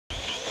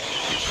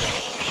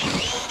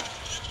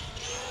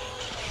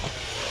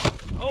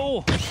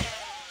Oh!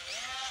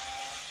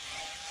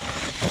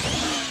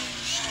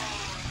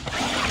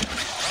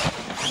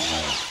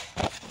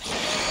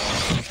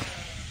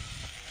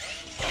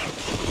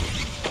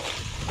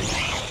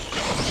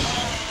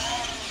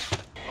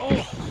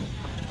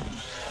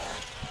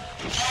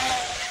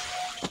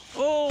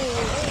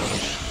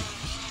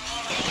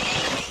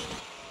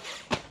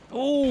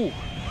 Oh!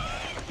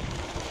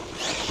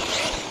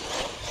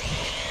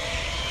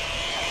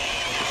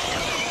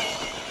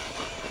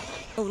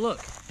 Oh,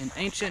 look, an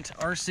ancient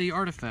RC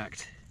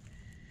artifact.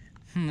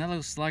 That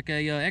looks like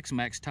a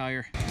X-Max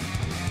tire.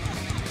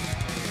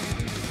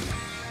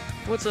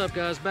 What's up,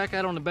 guys? Back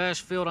out on the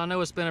bash field. I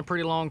know it's been a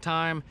pretty long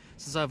time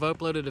since I've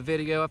uploaded a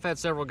video. I've had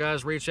several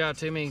guys reach out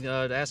to me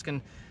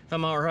asking if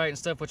I'm all right and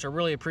stuff, which I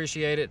really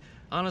appreciate it.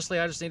 Honestly,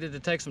 I just needed to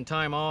take some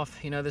time off.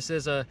 You know, this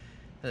is a,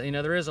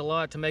 there is a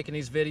lot to making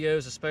these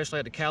videos, especially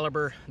at the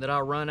caliber that I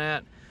run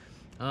at.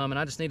 And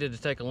I just needed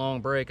to take a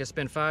long break. It's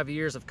been 5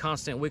 years of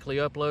constant weekly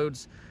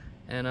uploads.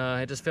 And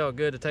it just felt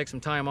good to take some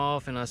time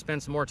off and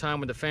spend some more time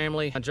with the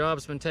family. My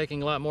job's been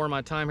taking a lot more of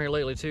my time here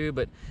lately too,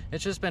 but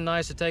it's just been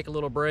nice to take a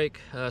little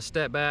break,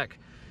 step back.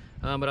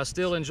 But I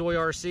still enjoy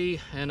RC,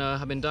 and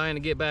I've been dying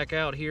to get back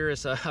out here.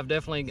 I've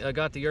definitely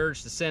got the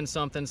urge to send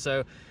something,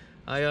 so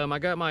I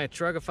got my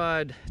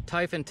Truggified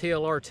Typhon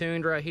TLR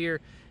tuned right here,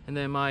 and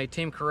then my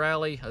Team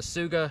Corrali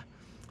Asuga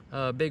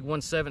big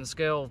 1/7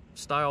 scale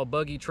style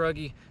buggy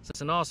truggy. So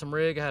it's an awesome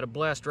rig. I had a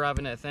blast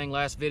driving that thing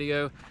last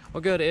video. We'll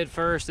go to it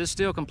first. It's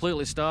still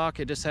completely stock.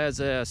 It just has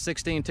a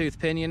 16 tooth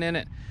pinion in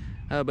it,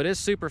 but it's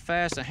super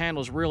fast. It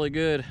handles really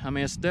good. I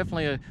mean, it's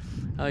definitely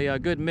a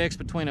good mix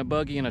between a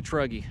buggy and a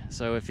truggy.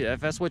 So if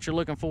that's what you're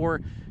looking for,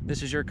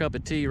 this is your cup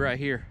of tea right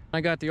here. I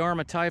got the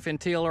Arrma Typhon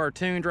TLR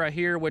tuned right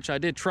here, which I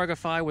did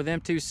Truggify with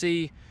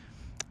M2C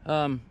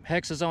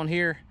hexes on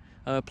here.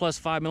 Plus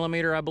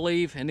 5mm, I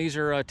believe, and these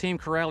are Team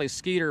Corrali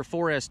Skeeter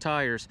 4S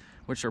tires,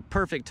 which are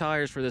perfect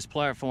tires for this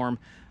platform.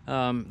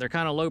 They're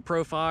kind of low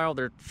profile,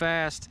 they're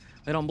fast,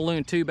 they don't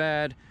balloon too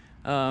bad,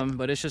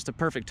 but it's just a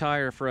perfect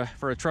tire for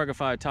a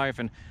Truggified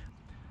Typhon.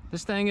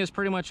 This thing is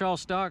pretty much all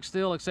stock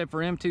still, except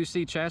for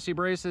M2C chassis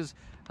braces.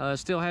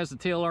 Still has the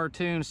TLR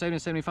tune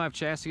 7075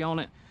 chassis on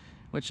it,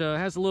 which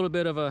has a little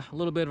bit of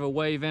a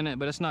wave in it,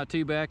 but it's not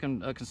too bad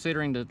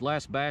considering the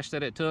last bash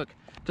that it took.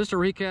 Just to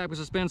recap, because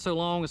it's been so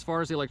long as far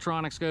as the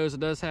electronics goes, it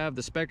does have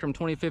the Spectrum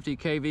 2050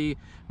 kV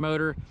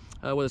motor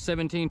with a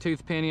 17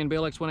 tooth pinion,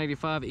 BLX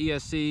 185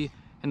 ESC,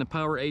 and the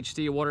Power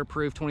HD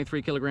waterproof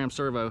 23 kilogram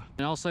servo.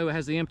 And also it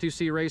has the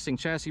M2C Racing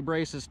chassis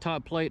braces,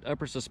 top plate,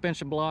 upper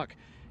suspension block,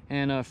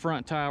 and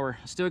front tower.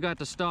 Still got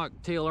the stock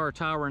TLR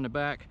tower in the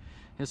back.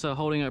 It's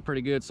holding up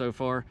pretty good so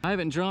far. I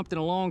haven't jumped in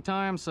a long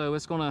time, so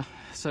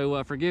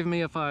forgive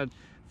me if I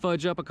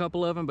fudge up a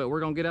couple of them, but we're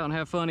gonna get out and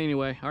have fun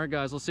anyway. All right,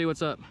 guys, let's see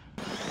what's up.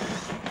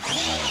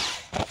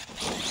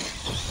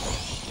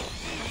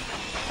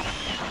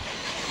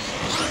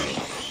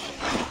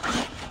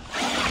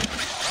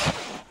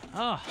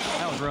 Oh,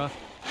 that was rough.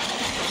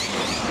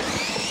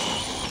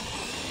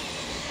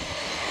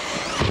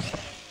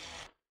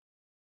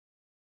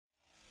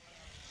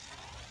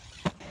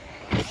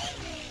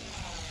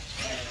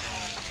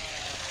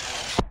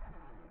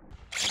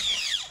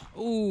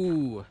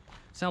 Ooh,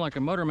 sound like a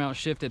motor mount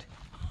shifted.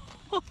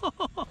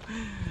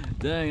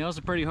 Dang, that was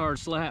a pretty hard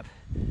slap.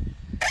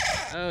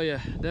 Oh yeah,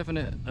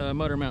 definite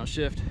motor mount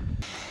shift.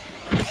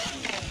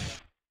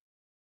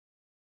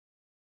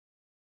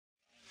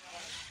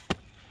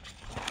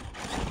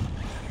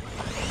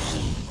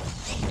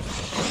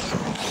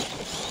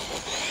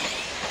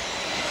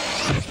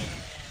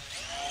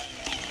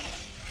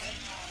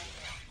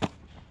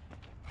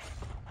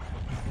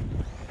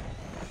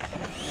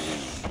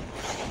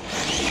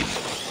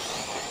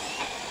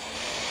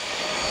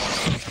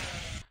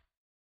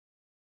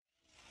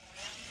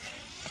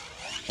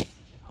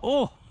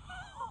 Oh!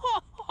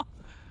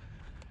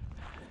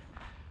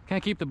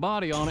 Can't keep the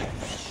body on it.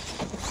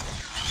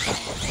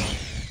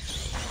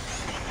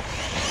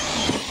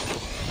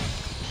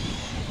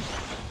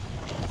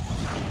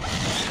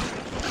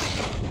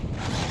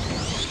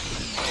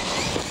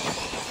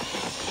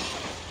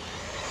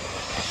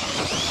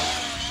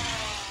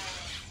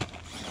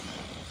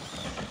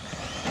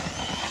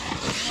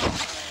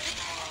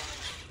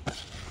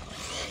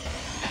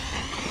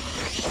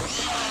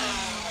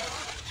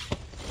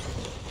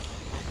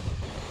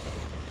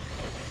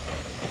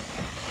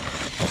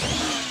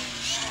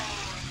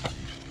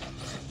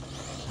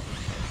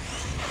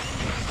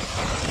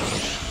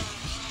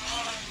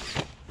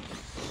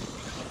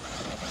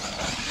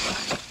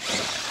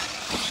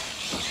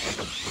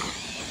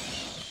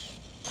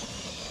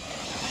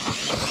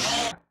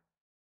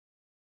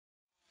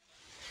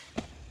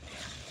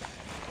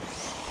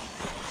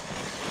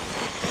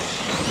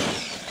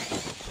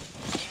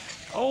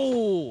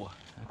 Oh,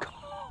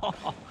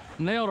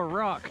 nailed a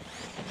rock.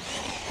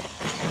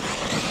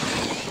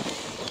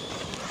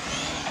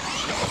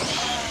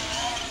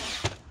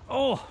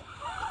 Oh,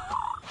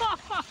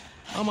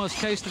 almost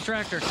cased the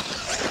tractor.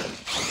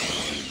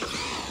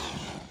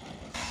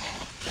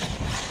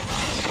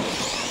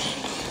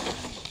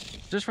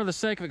 Just for the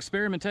sake of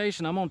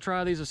experimentation, I'm gonna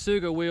try these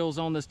Asuga wheels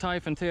on this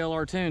Typhon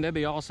TLR tune. That'd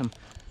be awesome.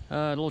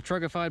 A little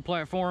Truggified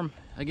platform.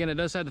 Again, it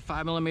does have the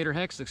 5mm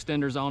hex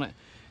extenders on it.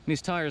 And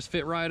these tires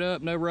fit right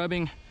up, no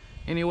rubbing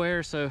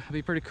anywhere, so it'd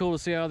be pretty cool to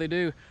see how they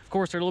do. Of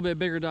course, they're a little bit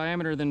bigger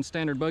diameter than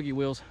standard buggy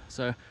wheels,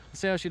 so let's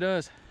see how she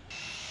does.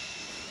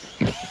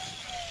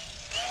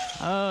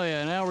 Oh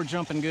yeah, now we're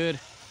jumping good.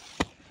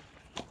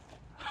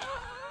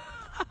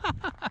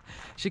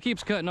 She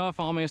keeps cutting off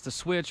on me. It's the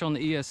switch on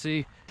the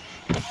ESC.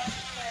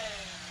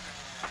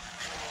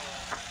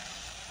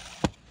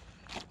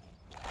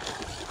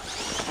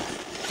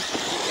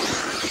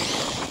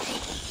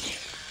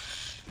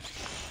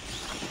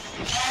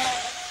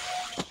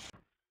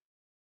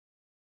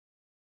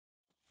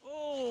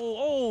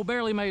 Oh,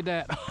 barely made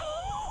that.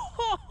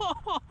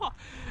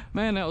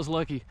 Man, that was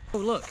lucky. Oh,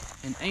 look,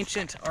 an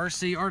ancient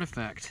RC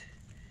artifact.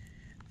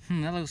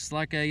 That looks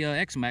like a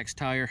X-Max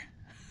tire.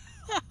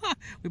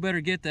 We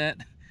better get that.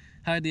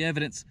 Hide the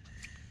evidence.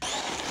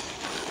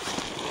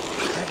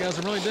 That guys,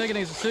 I'm really digging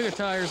these Asuga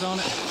tires on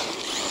it.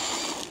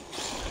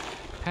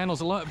 Handles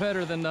a lot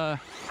better than the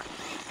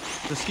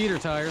Skeeter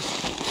tires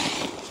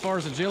as far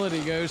as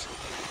agility goes.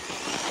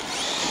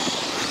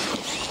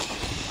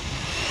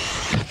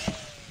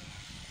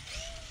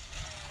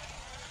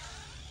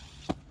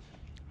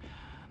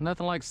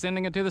 Nothing like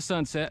sending it to the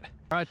sunset.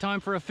 All right, time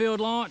for a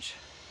field launch.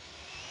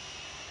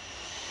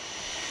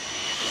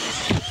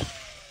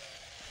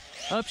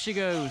 Up she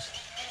goes.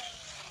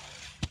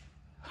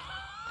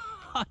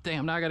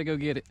 Damn, now I gotta go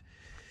get it.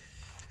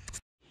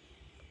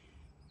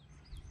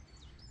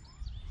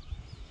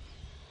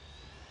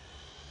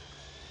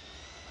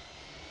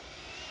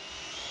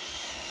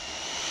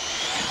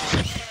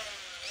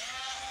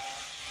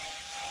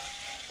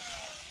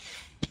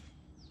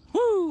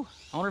 Woo!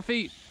 On her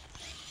feet.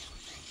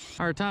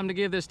 All right, time to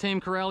give this Team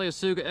Corrali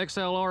Asuga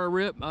XLR a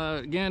rip.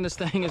 Again, this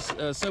thing is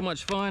so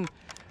much fun.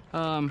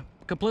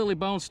 Completely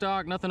bone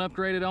stock, nothing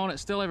upgraded on it.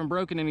 Still haven't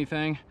broken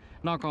anything,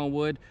 knock on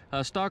wood.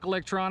 Stock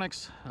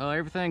electronics,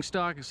 everything's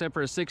stock except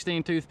for a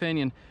 16-tooth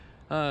pinion.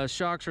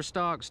 Shocks are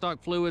stock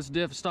fluids,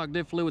 stock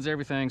diff fluids,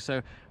 everything. So,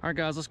 all right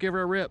guys, let's give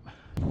her a rip.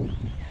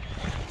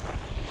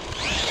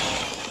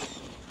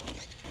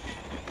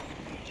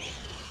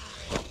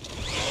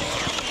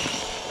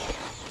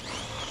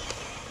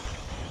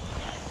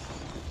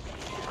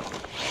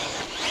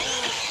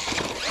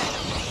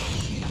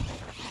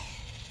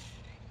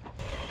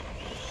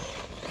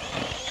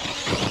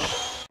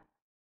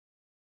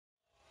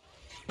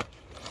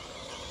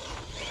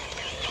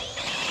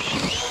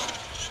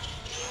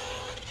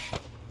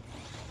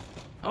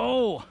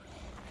 Oh,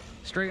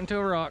 straight into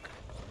a rock,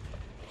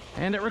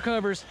 and it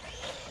recovers.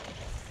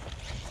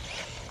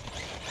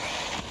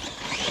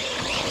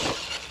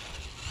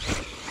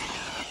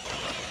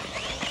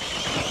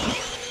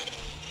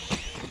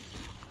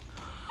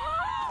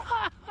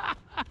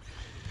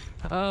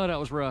 Oh, that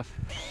was rough.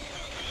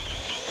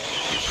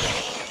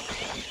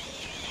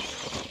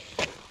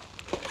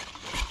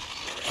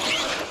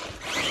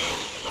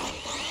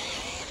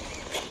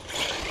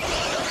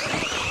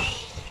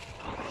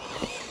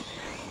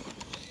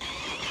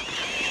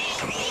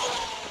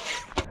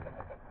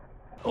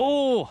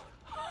 Oh!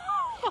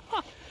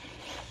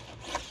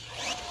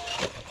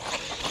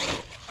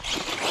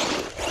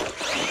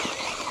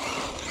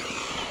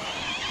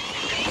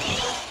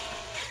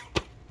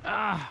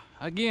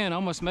 Again,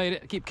 almost made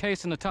it. I keep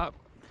casing the top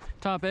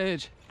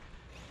edge.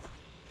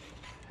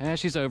 And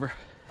she's over.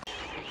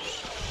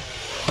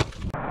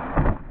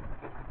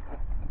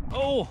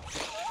 Oh!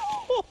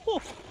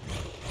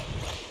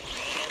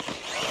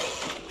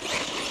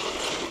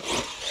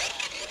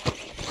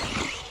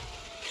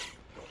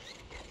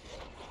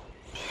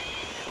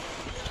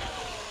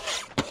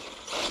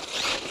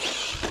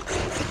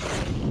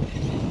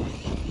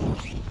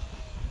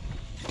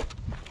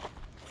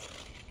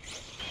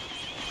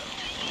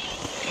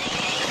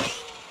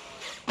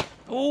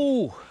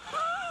 Oh!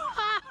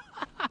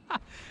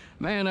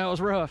 Man, that was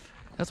rough.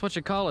 That's what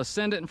you call a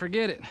send it and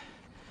forget it.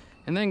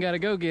 And then gotta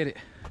go get it.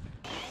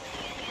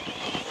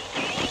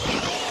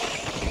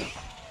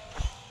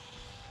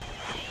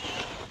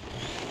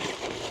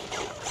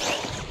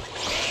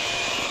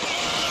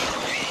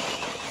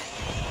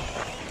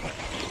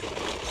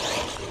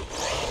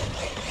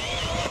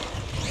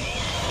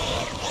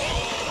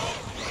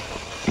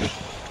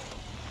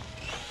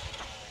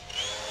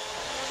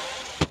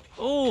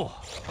 Oh!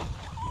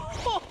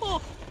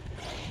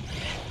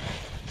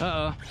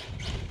 Uh-oh.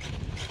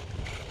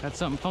 Got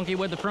something funky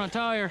with the front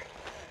tire.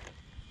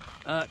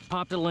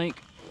 Popped a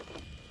link.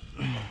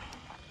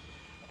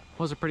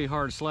 Was a pretty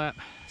hard slap.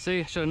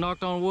 See, should have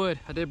knocked on wood.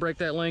 I did break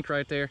that link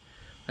right there.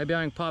 Maybe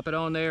I can pop it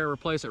on there,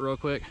 replace it real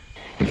quick.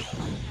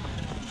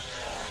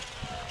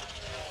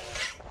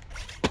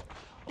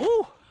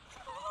 Ooh!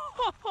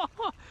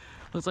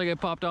 Looks like it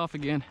popped off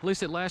again. At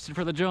least it lasted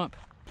for the jump.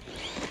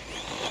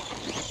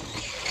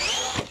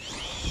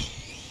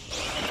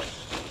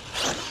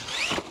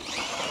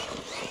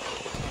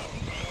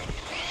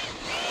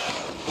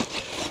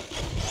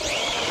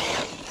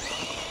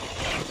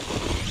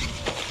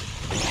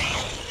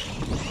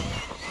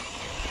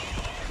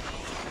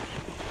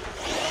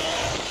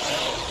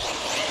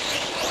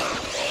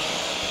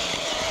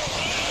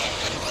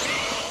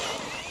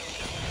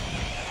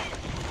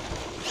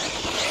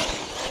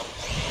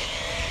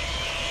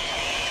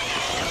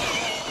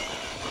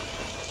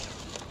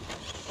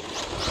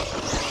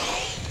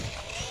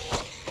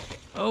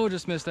 Oh,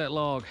 just missed that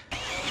log.